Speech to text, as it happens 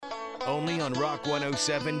Only on Rock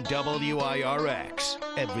 107 WIRX.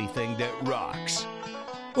 Everything that rocks.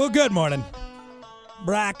 Well, good morning,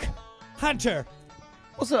 Brock, Hunter.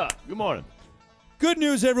 What's up? Good morning. Good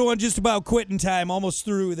news, everyone. Just about quitting time. Almost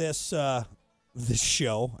through this this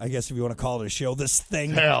show. I guess if you want to call it a show. This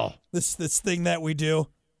thing. Hell. This thing that we do.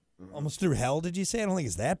 Almost through hell, did you say? I don't think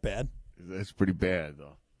it's that bad. That's pretty bad,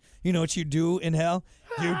 though. You know what you do in hell?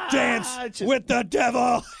 You dance with the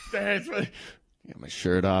devil. Dance with... Get my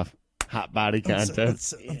shirt off. Hot body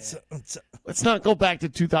contest. Let's not go back to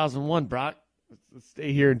 2001, Brock. Let's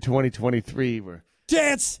stay here in 2023.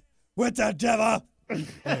 Dance with the devil.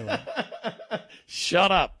 Anyway.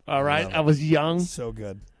 Shut up, all right? I was young. So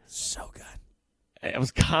good. So good. I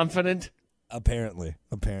was confident. Apparently,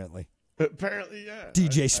 yeah.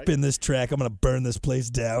 DJ, spin this track. I'm going to burn this place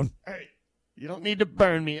down. Hey, you don't need to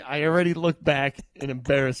burn me. I already look back in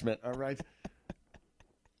embarrassment, all right?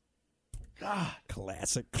 God.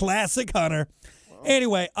 Classic Hunter. Well.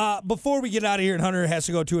 Anyway, before we get out of here and Hunter has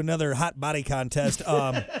to go to another hot body contest,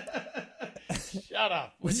 Shut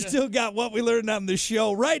up. We still got what we learned on the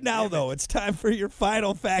show. Right now, though, it's time for your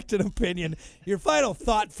final fact and opinion, your final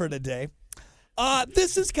thought for today.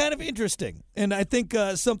 This is kind of interesting, and I think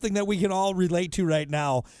something that we can all relate to right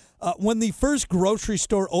now. When the first grocery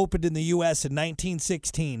store opened in the U.S. in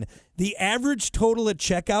 1916, the average total at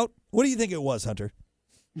checkout, what do you think it was, Hunter?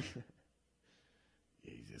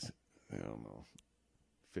 Jesus, I don't know,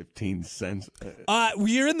 15 cents?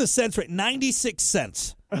 You're in the cents rate, 96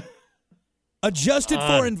 cents. Adjusted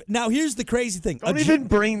for... Now, here's the crazy thing. Don't even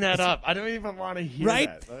bring that up. I don't even want to hear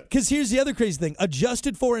that. Right? Because here's the other crazy thing.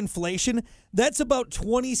 Adjusted for inflation, that's about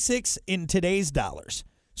 26 in today's dollars.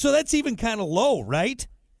 So that's even kind of low, right?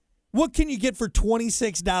 What can you get for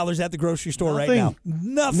 $26 at the grocery store right now?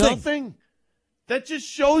 Nothing. That just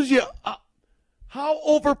shows you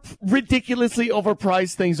how ridiculously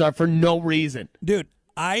overpriced things are for no reason. Dude,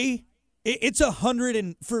 it's $100,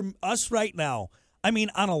 and for us right now, I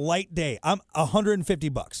mean, on a light day, I'm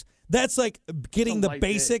 $150. That's like getting the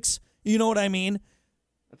basics. Day. You know what I mean?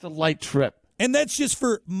 That's a light trip, and that's just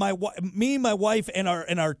for me, my wife, and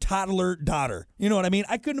our toddler daughter. You know what I mean?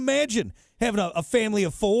 I couldn't imagine having a family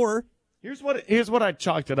of 4. Here's what I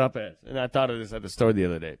chalked it up as, and I thought of this at the store the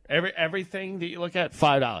other day. Everything that you look at,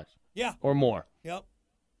 $5. Yeah, or more. Yep.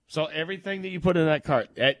 So everything that you put in that cart,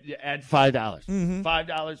 add $5. Mm-hmm.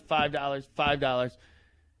 $5.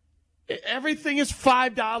 Everything is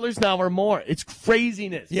 $5 now or more. It's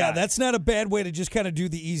craziness. Yeah, guys. That's not a bad way to just kind of do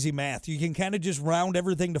the easy math. You can kind of just round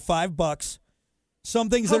everything to $5. Some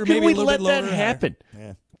things that are maybe a little bit lower. How can we let that happen?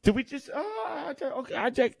 Yeah. Do we just, okay, I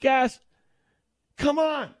check gas. Come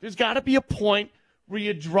on. There's got to be a point where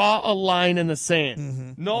you draw a line in the sand.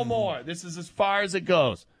 Mm-hmm. No more. This is as far as it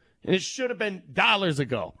goes. And it should have been dollars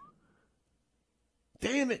ago.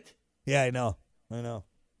 Damn it. Yeah, I know.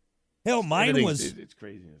 Hell, mine was. It's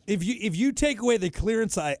craziness. If you take away the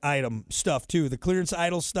clearance item stuff too, the clearance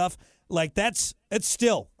idle stuff, like it's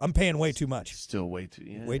still I'm paying way too much. Still way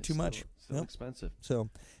too much. Still expensive. So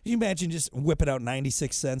can you imagine just whipping out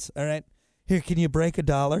 96 cents? All right, here, can you break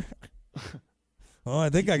 $1? Oh, I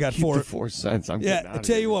think I got 4 cents. I'm I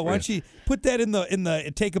tell you what, why don't you put that in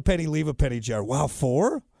the take a penny, leave a penny jar? Wow,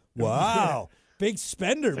 4? Wow, big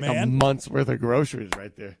spender, like man. A month's worth of groceries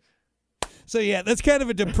right there. So, yeah, that's kind of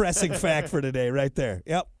a depressing fact for today right there.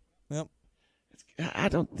 Yep.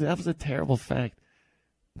 That was a terrible fact.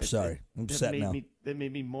 Sorry. I'm upset now. That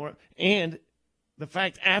made me more. And the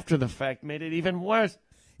fact after the fact made it even worse.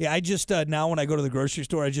 Yeah, I just, now when I go to the grocery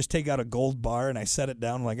store, I just take out a gold bar and I set it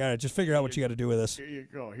down. I'm like, all right, just figure out what you got to do with this. Here you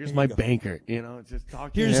go. Here's my banker. Just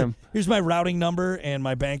talk to him. Here's my routing number and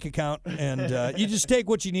my bank account. And you just take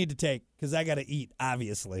what you need to take because I got to eat,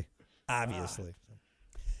 obviously.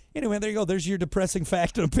 Anyway, there you go. There's your depressing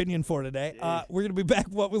fact and opinion for today. We're going to be back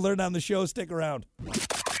with what we learned on the show. Stick around.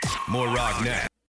 More rock next.